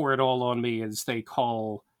capper for it all on me is they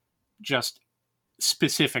call just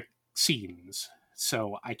specific scenes.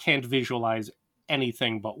 So I can't visualize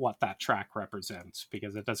anything but what that track represents,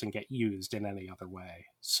 because it doesn't get used in any other way.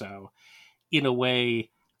 So in a way,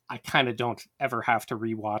 I kind of don't ever have to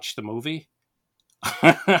rewatch the movie.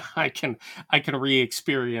 I can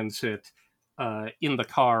re-experience it in the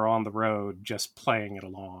car on the road, just playing it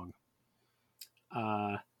along.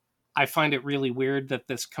 I find it really weird that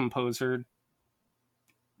this composer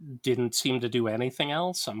didn't seem to do anything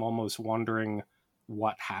else. I'm almost wondering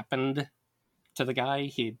what happened to the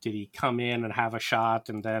guy. Did he come in and have a shot,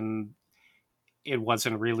 and then it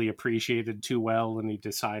wasn't really appreciated too well, and he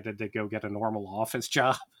decided to go get a normal office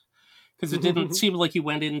job? Because it didn't seem like he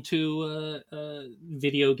went into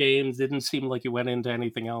video games. Didn't seem like he went into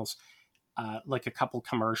anything else. Like a couple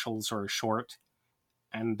commercials or a short,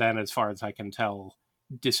 and then, as far as I can tell,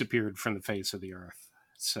 disappeared from the face of the earth.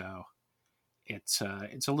 So it's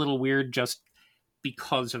a little weird. Just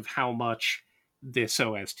because of how much this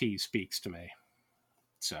OST speaks to me.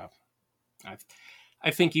 So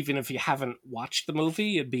I think even if you haven't watched the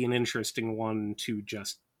movie, it'd be an interesting one to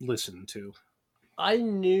just listen to. I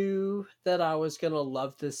knew that I was going to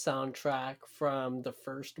love this soundtrack from the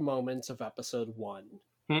first moments of episode 1.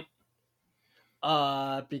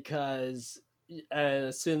 Because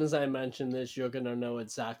as soon as I mention this, you're going to know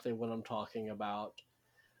exactly what I'm talking about.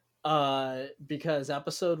 Because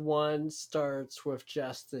episode 1 starts with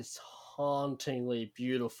just this hauntingly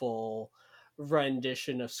beautiful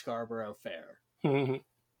rendition of Scarborough Fair.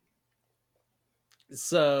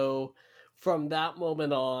 So from that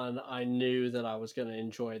moment on, I knew that I was going to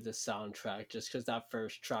enjoy this soundtrack just because that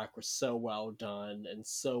first track was so well done and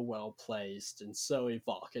so well placed and so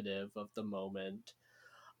evocative of the moment.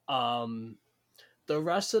 The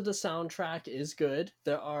rest of the soundtrack is good.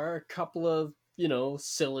 There are a couple of,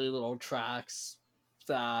 silly little tracks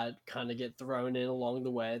that kind of get thrown in along the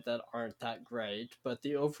way that aren't that great, but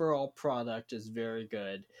the overall product is very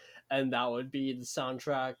good. And that would be the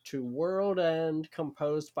soundtrack to World End,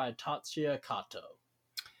 composed by Tatsuya Kato.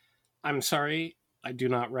 I'm sorry, I do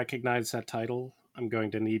not recognize that title. I'm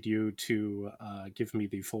going to need you to give me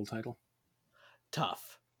the full title.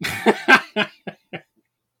 Tough.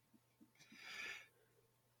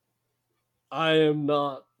 I am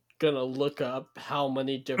not gonna look up how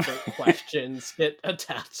many different questions get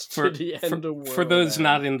attached to the end of World For those End.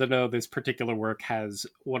 not in the know, this particular work has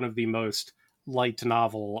one of the most light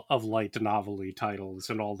novel of light novel-y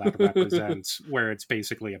titles and all that represents, where it's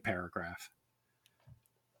basically a paragraph.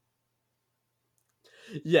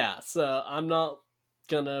 Yeah, so I'm not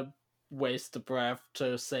gonna waste the breath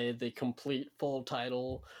to say the complete full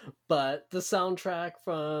title, but the soundtrack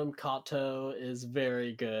from Kato is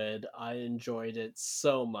very good. I enjoyed it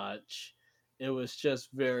so much. It was just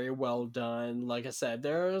very well done. Like I said,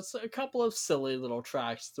 there's a couple of silly little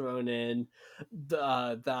tracks thrown in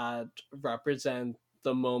that represent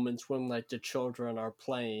the moments when like the children are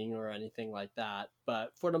playing or anything like that. But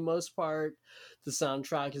for the most part, the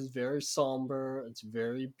soundtrack is very somber, it's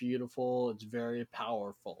very beautiful, it's very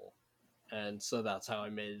powerful. And so that's how I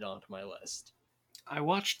made it onto my list. I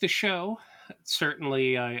watched the show.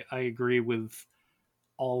 Certainly, I agree with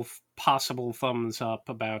all possible thumbs up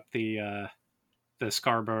about the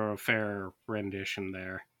Scarborough Fair rendition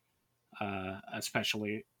there,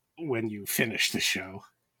 especially when you finish the show.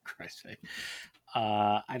 Christ's sake.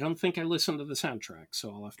 I don't think I listened to the soundtrack, so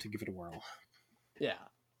I'll have to give it a whirl. Yeah.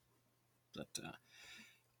 But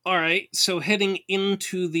all right, so heading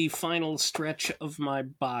into the final stretch of my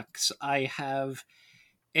box, I have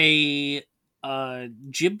a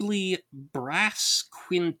Ghibli Brass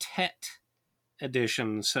Quintet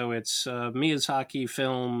edition. So it's Miyazaki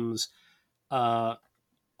films, all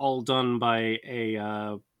done by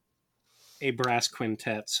a brass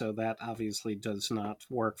quintet. So that obviously does not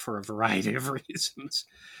work for a variety of reasons.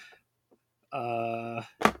 Oh,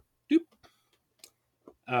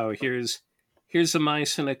 here's a Mai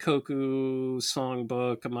Sinakoku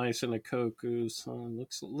songbook, a Mai Sinakoku song.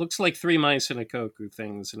 Looks like 3 Mai Sinakoku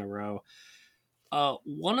things in a row.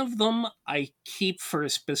 One of them I keep for a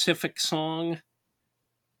specific song,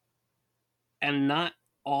 and not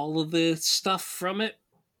all of the stuff from it,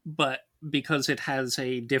 but because it has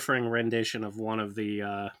a differing rendition of one of the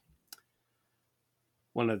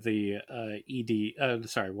OPs,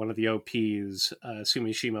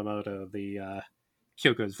 Sumi Shimamoto, the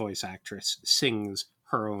Kyoko's voice actress, sings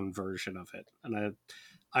her own version of it. And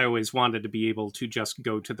I always wanted to be able to just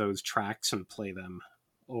go to those tracks and play them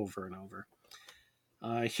over and over.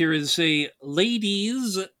 Here is a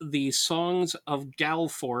Ladies, the Songs of Gal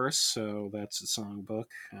Force. So that's a songbook.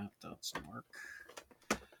 That doesn't work.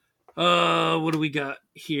 What do we got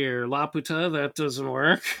here? Laputa, that doesn't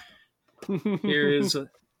work. Here is a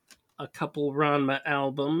couple Ranma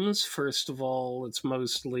albums. First of all, it's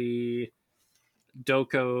mostly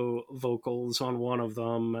Doko vocals on one of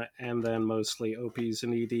them, and then mostly OPs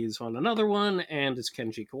and EDs on another one, and it's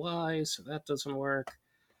Kenji Kawai, so that doesn't work.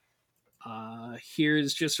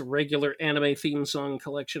 Here's just a regular anime theme song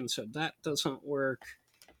collection, so that doesn't work.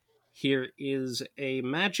 Here is a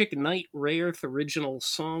Magic Knight Rayearth original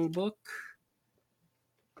songbook.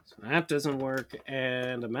 So that doesn't work.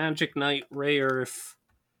 And a Magic Knight Rayearth.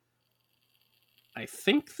 I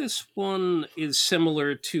think this one is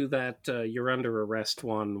similar to that You're Under Arrest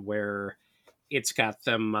one, where it's got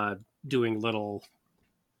them doing little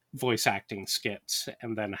voice acting skits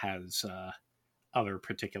and then has other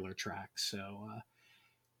particular tracks. So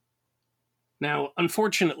now,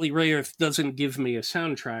 unfortunately, Rayearth doesn't give me a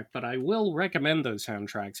soundtrack, but I will recommend those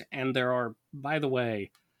soundtracks. And there are, by the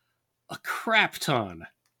way, a crap ton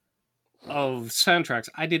of soundtracks.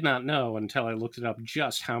 I did not know until I looked it up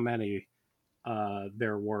just how many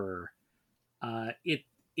there were.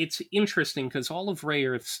 It's interesting because all of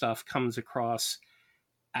Rayearth stuff comes across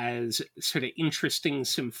as sort of interesting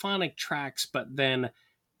symphonic tracks, but then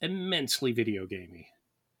immensely video gamey.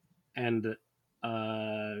 And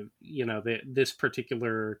this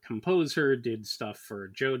particular composer did stuff for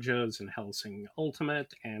JoJo's and Hellsing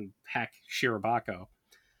Ultimate and heck, Shirobako.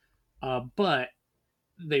 But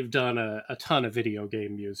they've done a ton of video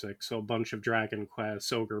game music, so a bunch of Dragon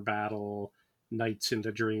Quest, Ogre Battle, Nights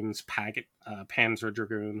into Dreams, Panzer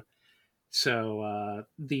Dragoon. So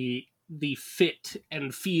the fit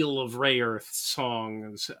and feel of Rayearth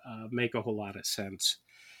songs make a whole lot of sense.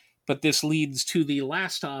 But this leads to the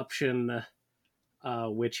last option,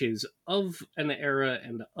 which is of an era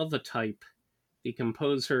and of a type. The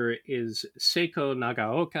composer is Seiko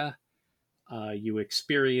Nagaoka. You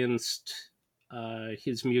experienced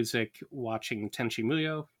his music watching Tenchi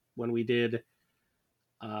Muyo when we did,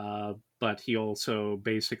 but he also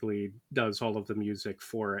basically does all of the music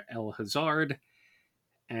for El Hazard.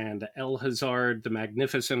 And El Hazard, The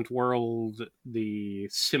Magnificent World, the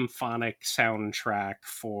symphonic soundtrack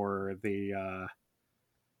for the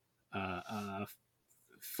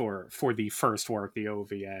for the first work, the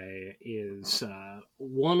OVA, is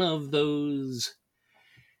one of those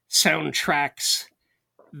soundtracks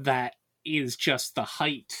that is just the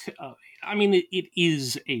height of, I mean, it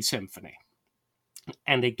is a symphony,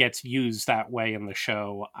 and it gets used that way in the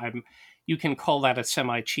show. You can call that a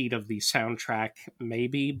semi-cheat of the soundtrack,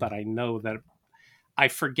 maybe, but I know that I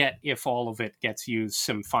forget if all of it gets used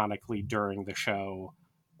symphonically during the show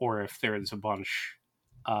or if there's a bunch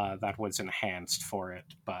that was enhanced for it.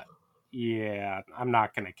 But yeah, I'm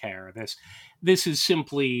not going to care. This is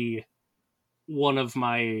simply one of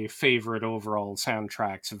my favorite overall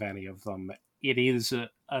soundtracks of any of them. It is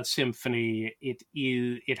a symphony.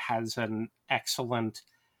 It has an excellent,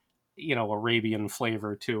 Arabian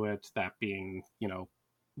flavor to it, that being,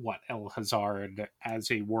 what El Hazard as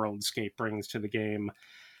a worldscape brings to the game.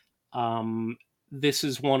 This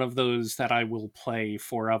is one of those that I will play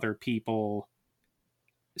for other people,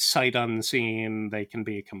 sight unseen. They can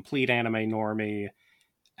be a complete anime normie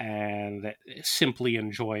and simply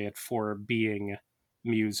enjoy it for being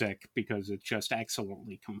music because it's just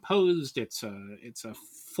excellently composed. It's a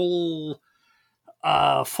full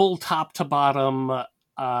top to bottom.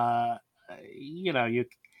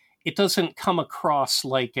 It doesn't come across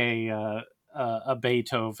like a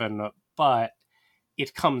Beethoven, but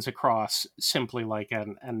it comes across simply like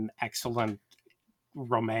an excellent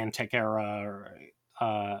romantic era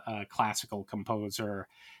classical composer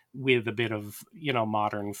with a bit of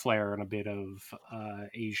modern flair and a bit of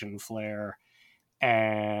Asian flair,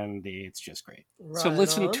 and it's just great. Right, so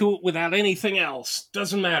listen to it without anything else.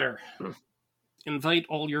 Doesn't matter. Invite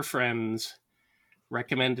all your friends.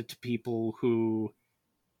 Recommend it to people who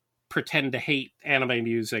pretend to hate anime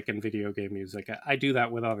music and video game music. I do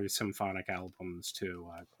that with other symphonic albums too.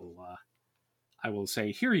 I will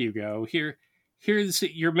say, here you go. Here's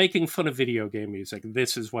you're making fun of video game music.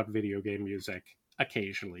 This is what video game music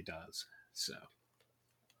occasionally does. So,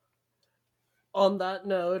 on that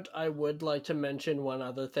note, I would like to mention one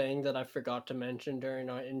other thing that I forgot to mention during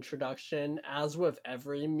our introduction. As with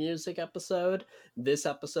every music episode, this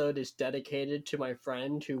episode is dedicated to my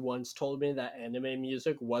friend who once told me that anime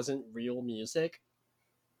music wasn't real music.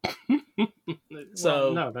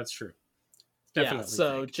 So, no, that's true. Definitely. Yeah,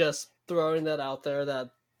 so fake. Just throwing that out there,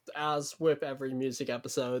 that as with every music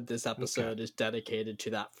episode, this episode is dedicated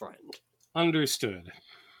to that friend. Understood.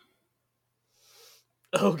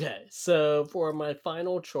 Okay, so for my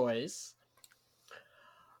final choice,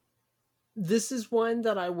 this is one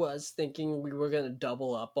that I was thinking we were going to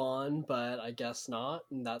double up on, but I guess not,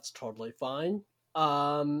 and that's totally fine.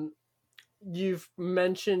 You've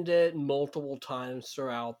mentioned it multiple times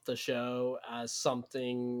throughout the show as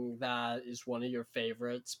something that is one of your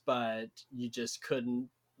favorites, but you just couldn't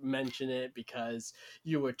mention it because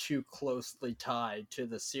you were too closely tied to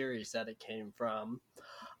the series that it came from.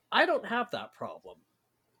 I don't have that problem.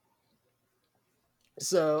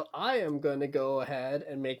 So I am going to go ahead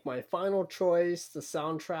and make my final choice, the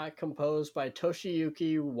soundtrack composed by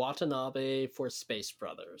Toshiyuki Watanabe for Space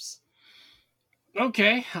Brothers.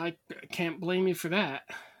 Okay, I can't blame you for that.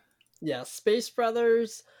 Yeah, Space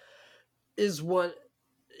Brothers is one...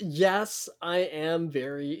 Yes, I am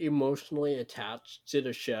very emotionally attached to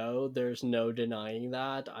the show. There's no denying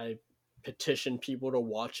that. I petition people to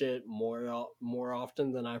watch it more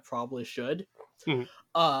often than I probably should. Mm-hmm.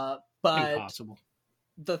 But impossible.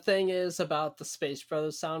 The thing is about the Space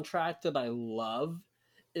Brothers soundtrack that I love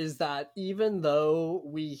is that even though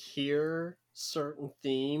we hear certain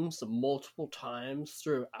themes multiple times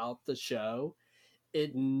throughout the show,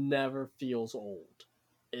 it never feels old.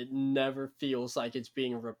 It never feels like it's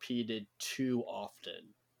being repeated too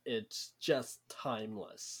often. It's just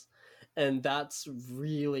timeless. And that's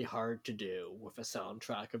really hard to do with a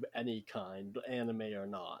soundtrack of any kind, anime or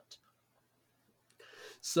not.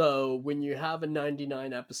 So when you have a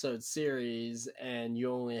 99 episode series and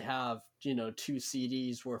you only have, 2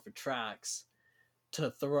 CDs worth of tracks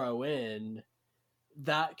to throw in,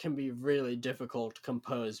 that can be really difficult to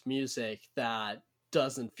compose music that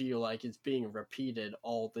doesn't feel like it's being repeated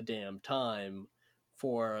all the damn time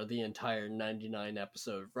for the entire 99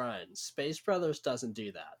 episode run. Space Brothers doesn't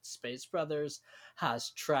do that. Space Brothers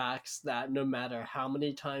has tracks that no matter how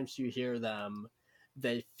many times you hear them,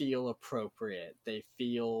 they feel appropriate. They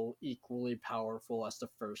feel equally powerful as the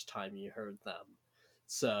first time you heard them.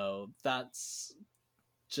 So that's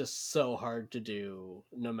just so hard to do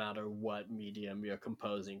no matter what medium you're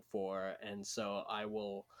composing for. And so I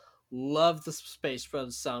will love the Space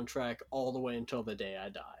Brothers soundtrack all the way until the day I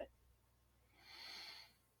die.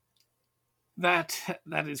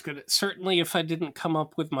 That is good. Certainly, if I didn't come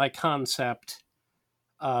up with my concept,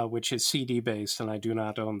 which is CD based, and I do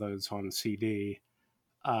not own those on CD,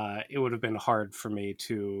 it would have been hard for me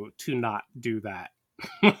to not do that.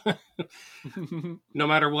 No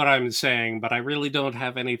matter what I'm saying, but I really don't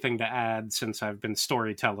have anything to add since I've been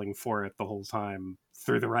storytelling for it the whole time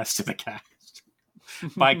through the rest of the cast.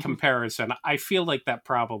 By comparison, I feel like that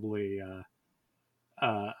probably,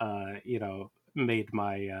 made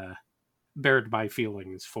my bared my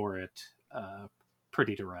feelings for it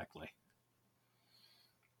pretty directly.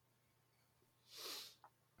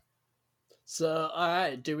 So, all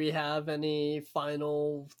right, do we have any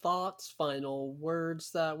final thoughts, final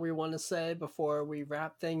words that we want to say before we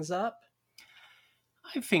wrap things up?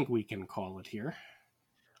 I think we can call it here.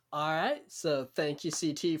 All right, so thank you,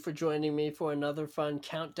 CT, for joining me for another fun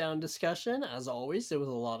countdown discussion. As always, it was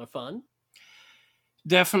a lot of fun.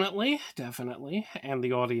 Definitely. And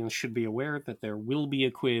the audience should be aware that there will be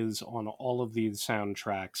a quiz on all of these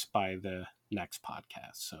soundtracks by the next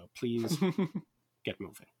podcast. So please get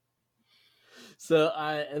moving. So,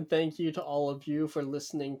 and thank you to all of you for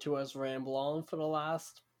listening to us ramble on for the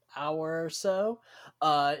last hour or so.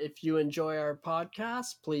 If you enjoy our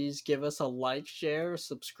podcast, please give us a like, share,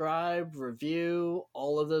 subscribe, review.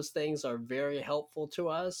 All of those things are very helpful to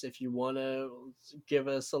us. If you want to give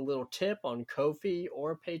us a little tip on Ko-fi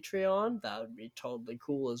or Patreon, that would be totally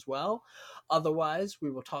cool as well. Otherwise,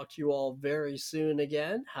 we will talk to you all very soon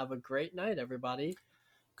again. Have a great night, everybody.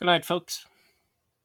 Good night, folks.